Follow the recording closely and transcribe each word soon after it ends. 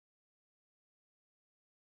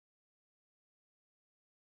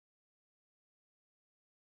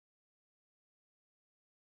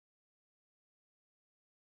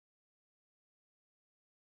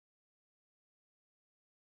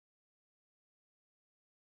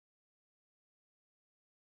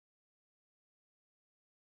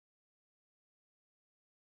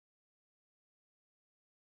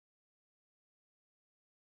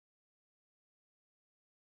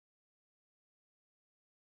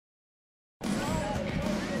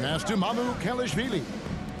Pass to Kelishvili.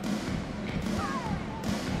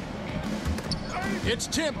 It's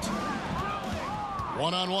tipped.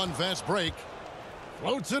 One-on-one fast break.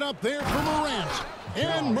 Floats it up there for Morant.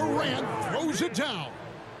 And Morant throws it down.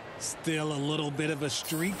 Still a little bit of a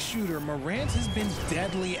streak shooter. Morant has been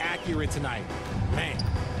deadly accurate tonight. Man.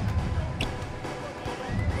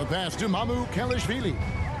 The pass to Kelishvili.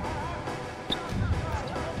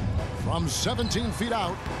 From 17 feet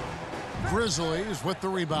out. Grizzlies with the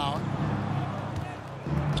rebound.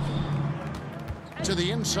 To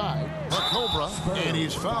the inside, the Cobra, and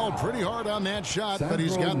he's fouled pretty hard on that shot, but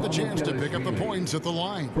he's got the chance to pick up the points at the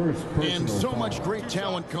line. And so much great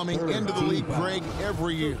talent coming into the league, Greg,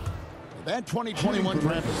 every year. That 2021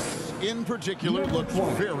 draft in particular looks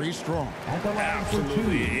very strong.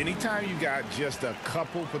 Absolutely. Anytime you got just a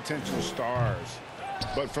couple potential stars,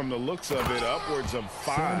 but from the looks of it, upwards of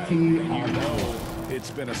 5, you know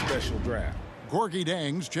it's been a special draft. Gorgie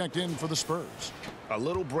Dang's checked in for the Spurs. A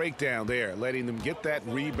little breakdown there, letting them get that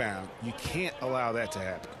rebound. You can't allow that to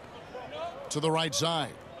happen. To the right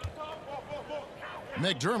side.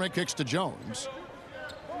 McDermott kicks to Jones.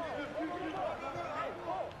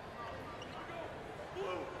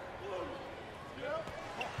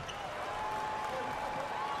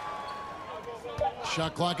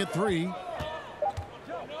 Shot clock at 3.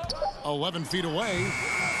 11 feet away.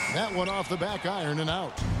 That one off the back iron and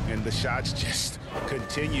out. And the shots just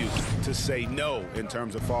continue to say no in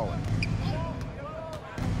terms of falling.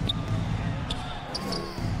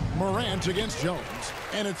 Morant against Jones.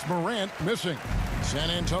 And it's Morant missing. San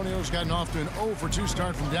Antonio's gotten off to an 0 for 2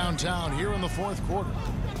 start from downtown here in the fourth quarter.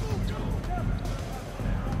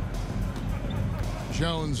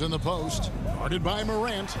 Jones in the post. Guarded by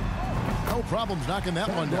Morant. No problems knocking that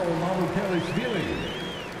one down.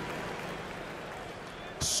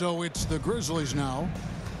 So it's the Grizzlies now.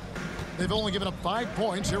 They've only given up 5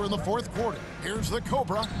 points here in the fourth quarter. Here's the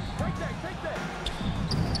Cobra.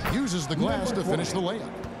 Uses the glass to finish the layup.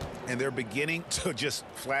 And they're beginning to just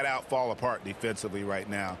flat out fall apart defensively right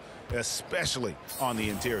now, especially on the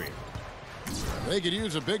interior. They could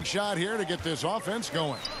use a big shot here to get this offense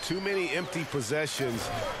going. Too many empty possessions.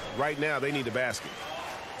 Right now, they need a basket.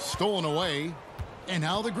 Stolen away. And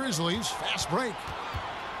now the Grizzlies. Fast break.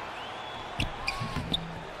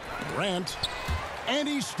 Grant. And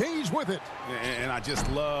he stays with it. And I just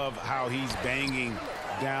love how he's banging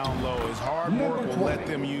down low. His hard work will let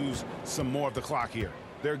them use some more of the clock here.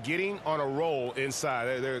 They're getting on a roll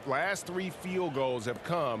inside. Their last 3 field goals have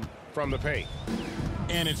come from the paint.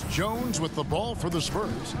 And it's Jones with the ball for the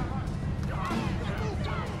Spurs.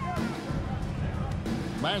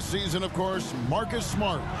 Last season, of course, Marcus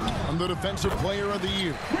Smart, the Defensive Player of the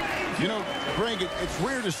Year. You know, Greg, it's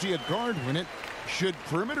rare to see a guard win it. Should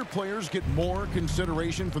perimeter players get more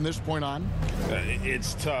consideration from this point on?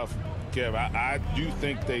 It's tough, Kev. I do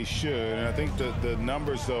think they should. And I think the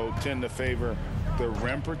numbers, though, tend to favor the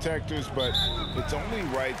rim protectors, but it's only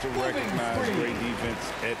right to recognize great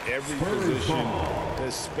defense at every position,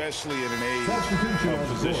 especially in an age of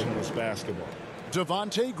positionless basketball.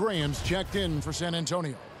 Devontae Graham's checked in for San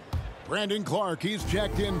Antonio. Brandon Clark, he's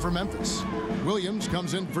checked in for Memphis. Williams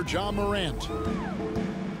comes in for John Morant.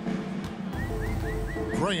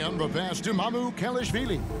 Graham, the pass to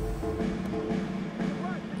Kelishvili.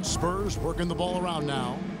 Spurs working the ball around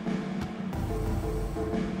now.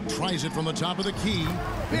 Tries it from the top of the key.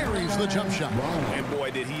 Buries the jump shot. And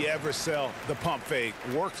boy, did he ever sell the pump fake.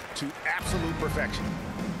 Worked to absolute perfection.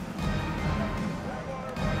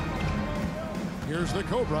 Here's the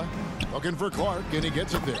Cobra. Looking for Clark, and he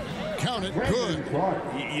gets it there. Count it. Good.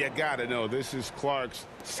 You got to know, this is Clark's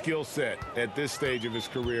skill set at this stage of his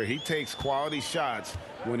career. He takes quality shots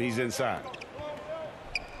when he's inside.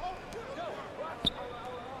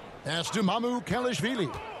 Pass to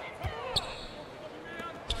Kelishvili.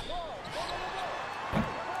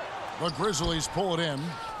 The Grizzlies pull it in.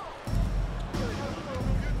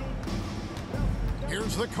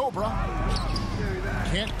 Here's the Cobra.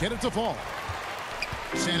 Can't get it to fall.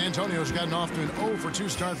 San Antonio's gotten off to an 0 for 2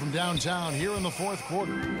 start from downtown here in the fourth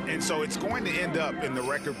quarter. And so it's going to end up in the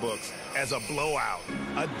record books as a blowout,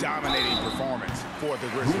 a dominating performance for the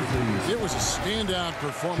Grizzlies. It was a standout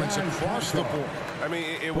performance across the board. I mean,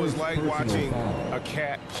 it was like watching a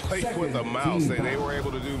cat play with a mouse. They were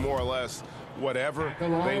able to do more or less whatever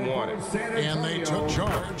they wanted. And they took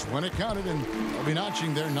charge when it counted, and they'll be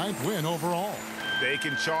notching their 9th win overall. They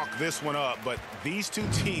can chalk this one up, but these two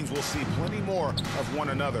teams will see plenty more of one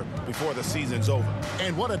another before the season's over.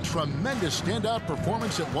 And what a tremendous standout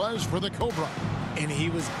performance it was for the Cobra. And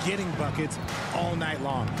he was getting buckets all night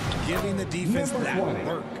long, giving the defense that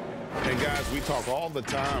work. And guys, we talk all the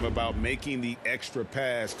time about making the extra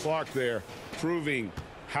pass. Clark there proving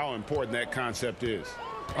how important that concept is.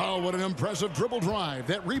 Oh, what an impressive dribble drive.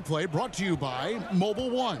 That replay brought to you by Mobile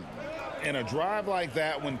One. And a drive like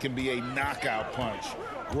that one can be a knockout punch.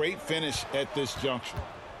 Great finish at this juncture.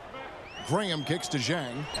 Graham kicks to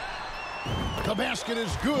Zhang. The basket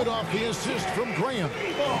is good off the assist from Graham.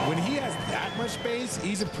 When he has that much space,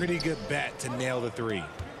 he's a pretty good bet to nail the three.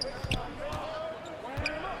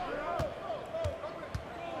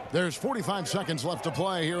 There's 45 seconds left to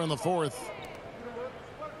play here in the fourth.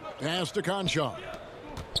 Pass to Concha.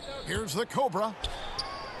 Here's the Cobra.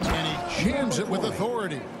 And he jams it with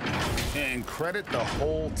authority. And credit the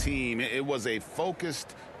whole team. It was a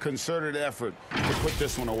focused, concerted effort to put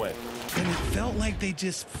this one away. And it felt like they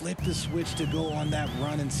just flipped the switch to go on that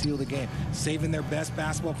run and seal the game. Saving their best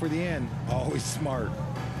basketball for the end. Always smart.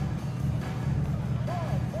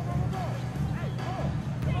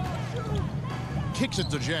 Kicks it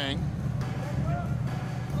to Zhang.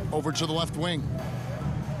 Over to the left wing.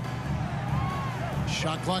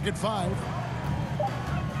 Shot clock at 5.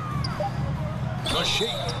 The shake.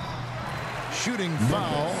 Shooting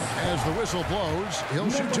foul as the whistle blows.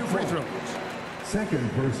 He'll shoot 2 free throws.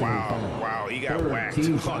 Second personal foul. Wow, he got whacked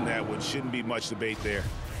on that one. Shouldn't be much debate there.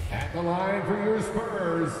 At the line for your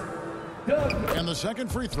Spurs, Doug. And the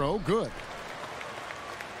second free throw, good.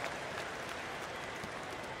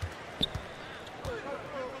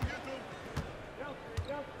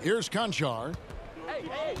 Here's Conchar.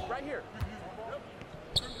 Hey, right here.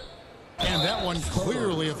 And that one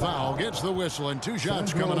clearly a foul. Gets the whistle and 2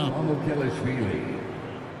 shots coming up.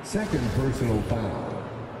 Second personal foul.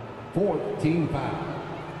 14 foul.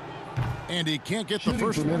 And he can't get the Shooting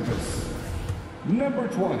first for one. Memphis. Number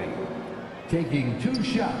 20. Taking 2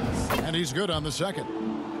 shots. And he's good on the second.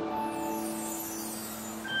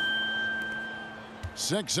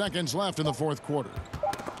 6 seconds left in the fourth quarter.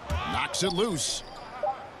 Knocks it loose.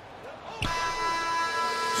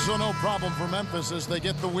 So no problem for Memphis as they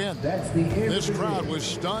get the win. That's the end. This crowd was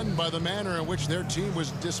stunned by the manner in which their team was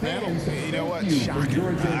dismantled. You know what? Shocking.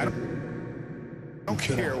 I don't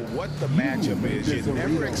care what the matchup is. You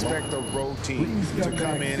never expect a road team to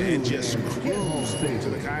come in and just cruise to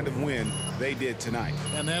the kind of win they did tonight.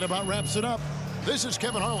 And that about wraps it up. This is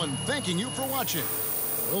Kevin Harlan thanking you for watching.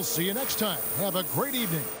 We'll see you next time. Have a great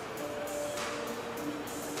evening.